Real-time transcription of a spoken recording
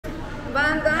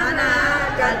Bandana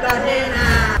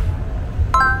Cartagena.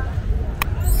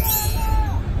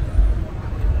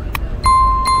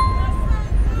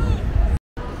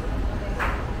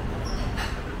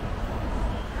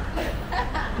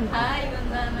 Ay,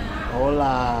 Bandana.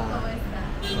 Hola. ¿Cómo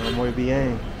está? Muy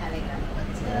bien. Me alegra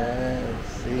mucho.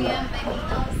 Sí.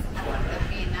 Bienvenidos a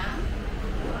Cartagena,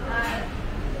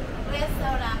 al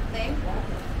restaurante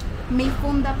Mi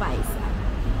Fonda Paisa.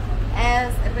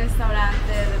 Es el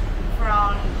restaurante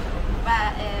from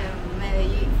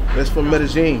Medellín. It's from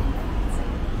Medellín.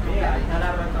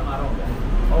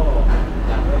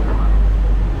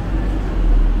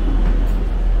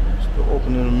 Still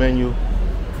opening the menu.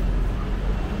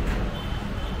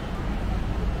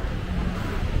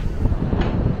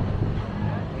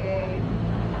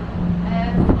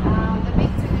 The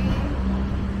victory,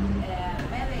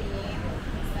 Medellín,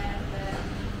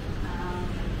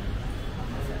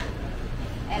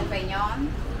 El Peñón,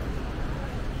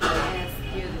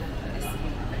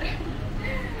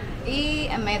 y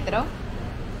el metro de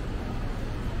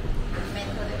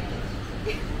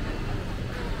Medellín.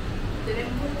 Tiene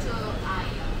mucho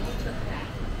años, mucho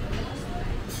tiempo.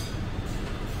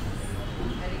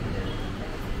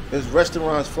 This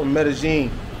restaurant's from Medellín.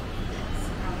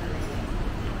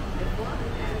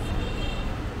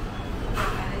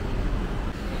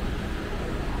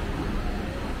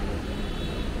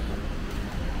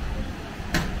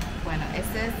 Bueno,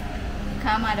 este es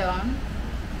camarón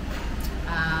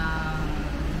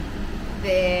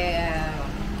de,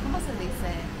 ¿cómo se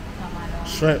dice camarón?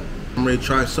 Shrimp. I'm ready to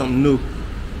try something new.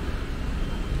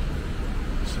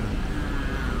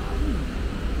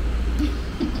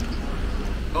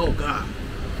 Oh God.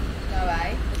 No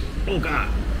vai, Oh God.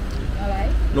 no vai.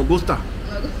 No gusta.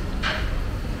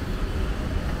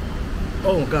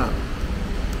 Oh God.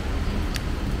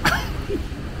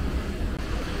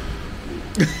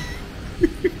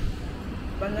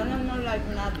 Bandana no like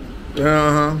nothing.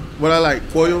 Uh-huh. What I like?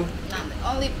 Pollo? Nothing.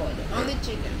 Only pollo, only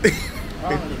chicken.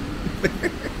 Only.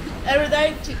 Every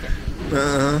day chicken.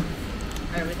 Uh-huh.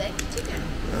 Every day chicken.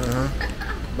 Uh-huh.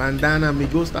 Bandana me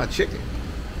gusta chicken.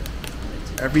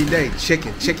 Every day,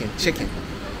 chicken, chicken, chicken.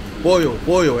 Pollo,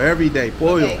 pollo, every day,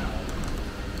 pollo. Okay.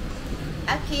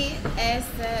 Aquí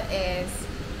este es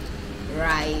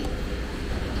rice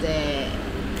de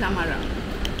camarón.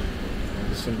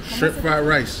 Some shrimp fried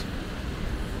rice.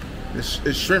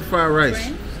 It's shrimp fried rice.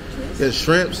 Shrimps? There's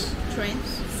shrimps,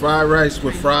 Shrimps? fried rice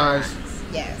with fries,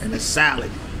 Yes. and a salad.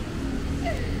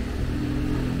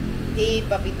 Y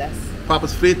papitas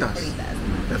Papas fritas. fritas.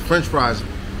 And French fries.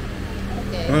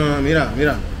 Okay. Mira,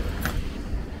 mira.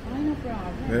 Ay, no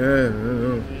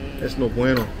problem. That's no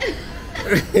bueno.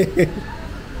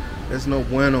 That's no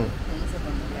bueno. Vamos a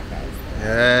ponerle acá esto.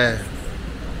 Yeah.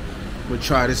 We'll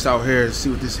try this out here and see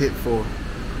what this hit for.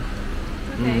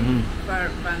 Okay. For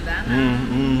bandana.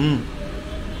 Mm-hmm.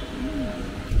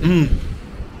 Mm.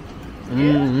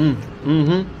 Mm-hmm.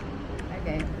 Mm-hmm.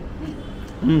 Okay.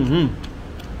 Mm-hmm.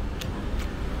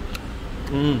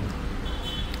 Mm.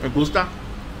 ¿Me gusta?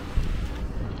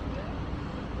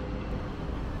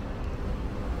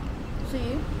 Sí,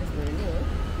 it's very good.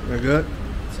 They're good?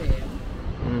 Sí.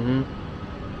 Mm-hmm.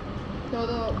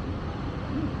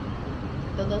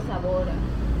 Todo sabor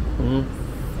Mm-hmm.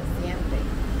 se siente.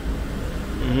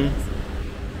 Mm-hmm.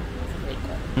 Es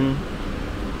rico. Mm-hmm.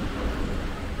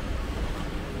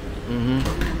 Mm-hmm.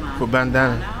 Además, For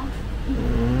bandana. ¿no?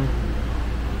 Mm-hmm.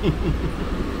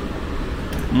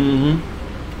 Mm-hmm.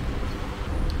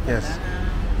 Yes.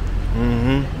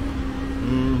 Mm-hmm.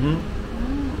 Mm-hmm.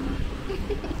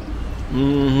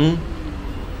 Mm-hmm.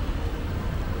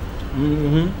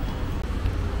 Mm-hmm.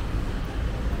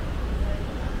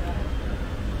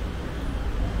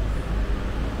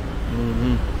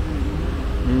 Mm-hmm.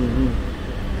 Mm-hmm.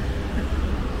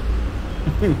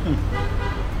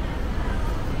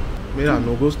 Mira,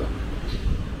 no gusta.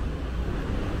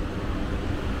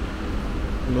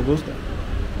 No gusta.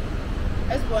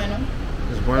 Es bueno,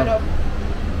 It's bueno. pero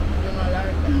yo no like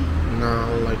it. No, I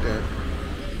don't like that.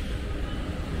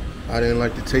 I didn't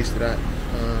like the taste of that.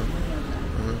 Mm.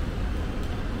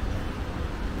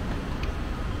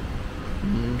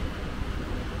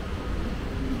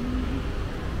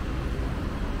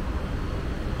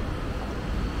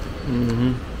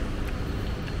 Mm-hmm.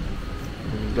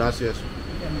 Gracias.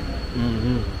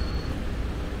 Mm-hmm.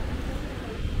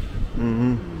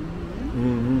 Mm-hmm.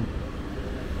 Mm-hmm.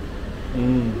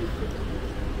 Mm.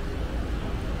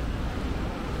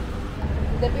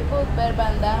 The people wear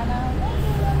bandana.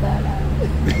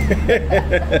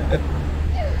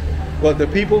 What, the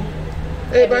people?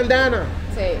 Hey, bandana.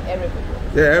 Sí, everybody.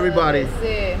 Yeah, everybody.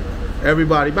 Sí,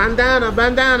 Everybody. Bandana,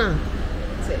 bandana.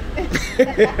 sí.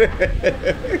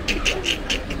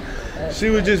 She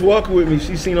was just walking with me.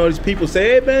 She seen all these people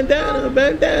say, "Hey, bandana,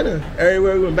 bandana."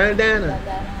 Everywhere we went, bandana.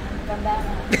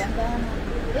 Bandana, bandana.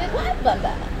 Yeah, what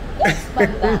bandana? Yes,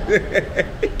 bandana.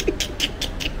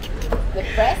 The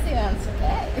president's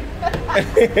okay.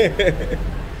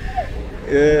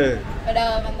 Yeah. Pero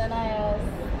bandana is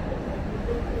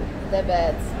the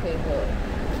best people.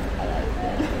 I like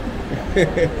them.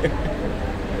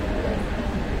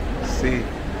 See,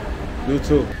 you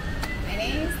too. My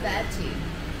name is Dachi.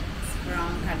 It's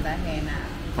from Cartagena.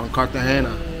 From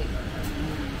Cartagena.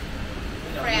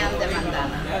 Friend de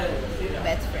bandana.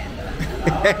 Best friend de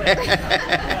bandana.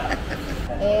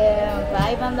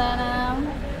 Vai bandana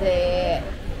de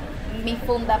Mi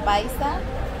Fonda Paisa.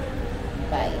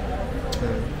 Bye.